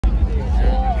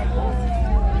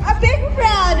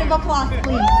of applause,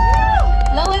 please.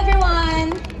 Hello, everyone.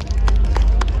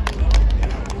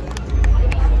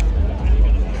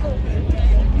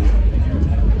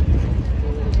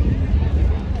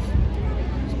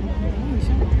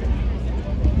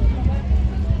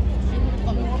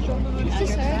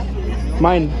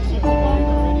 Mine.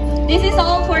 This is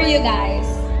all for you guys.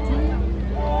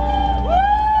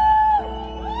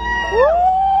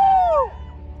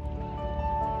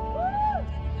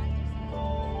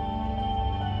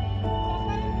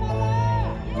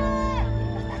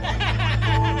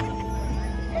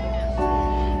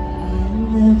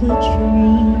 Never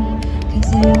dreamed,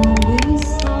 'cause I always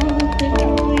thought that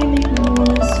dreaming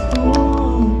was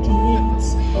for kids,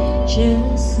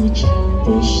 just a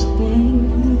childish thing.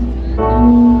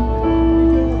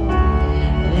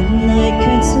 And I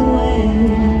could swear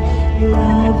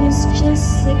love is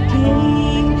just a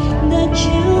game that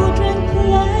children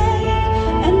play,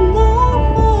 and no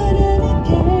more than a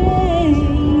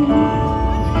game.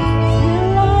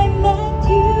 Till I met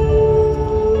you,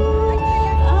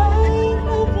 I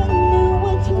never knew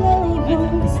what love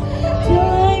was. Till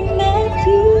I met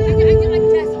you,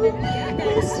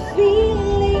 this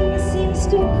feeling seems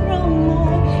to grow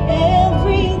more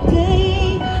every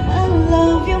day. I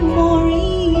love you more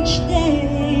each day.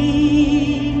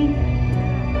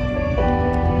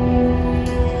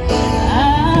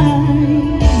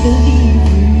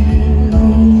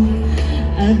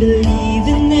 I believe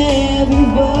in every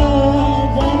word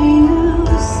that you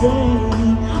say.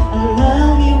 I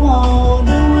love you all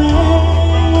the way.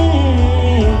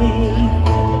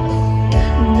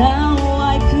 Now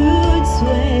I could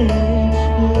swear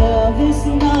love is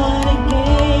not a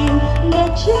game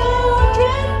that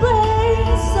children play.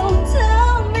 So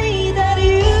tell me that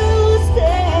you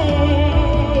stay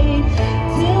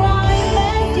till I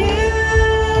met you.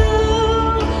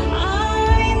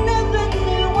 I never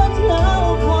knew what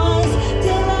love was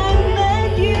till I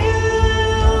met you.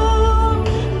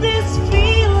 This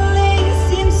feeling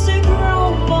seems to grow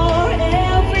more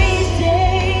every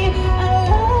day. I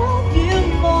love you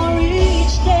more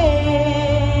each day.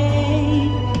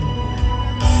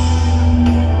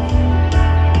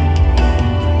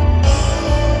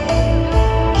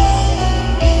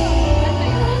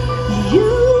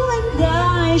 You and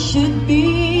I should be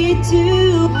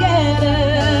together.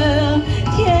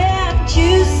 Can't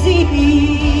you see?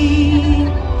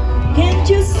 Can't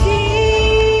you see?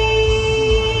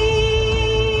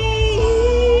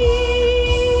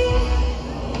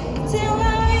 Till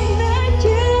I met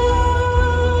you,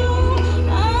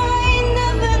 I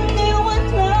never knew what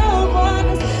love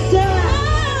was. Till I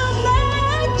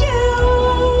met you,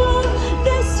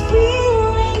 this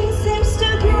feeling seems to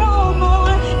grow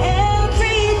more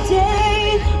every day.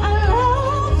 I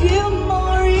love you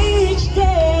more each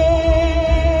day.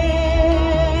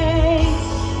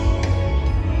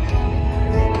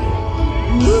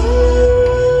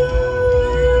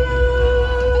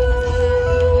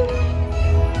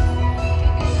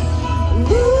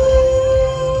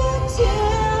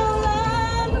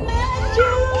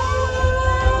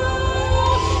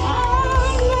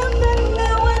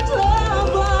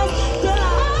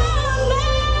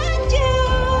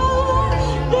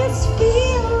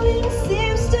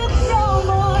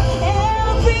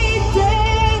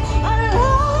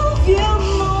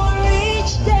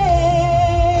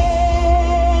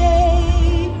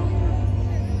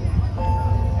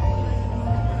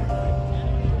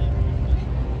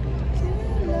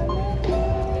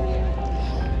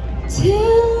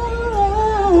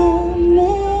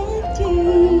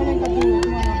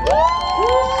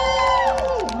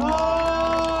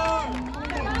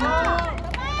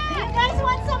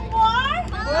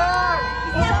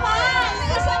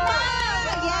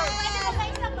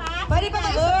 Pwede ba?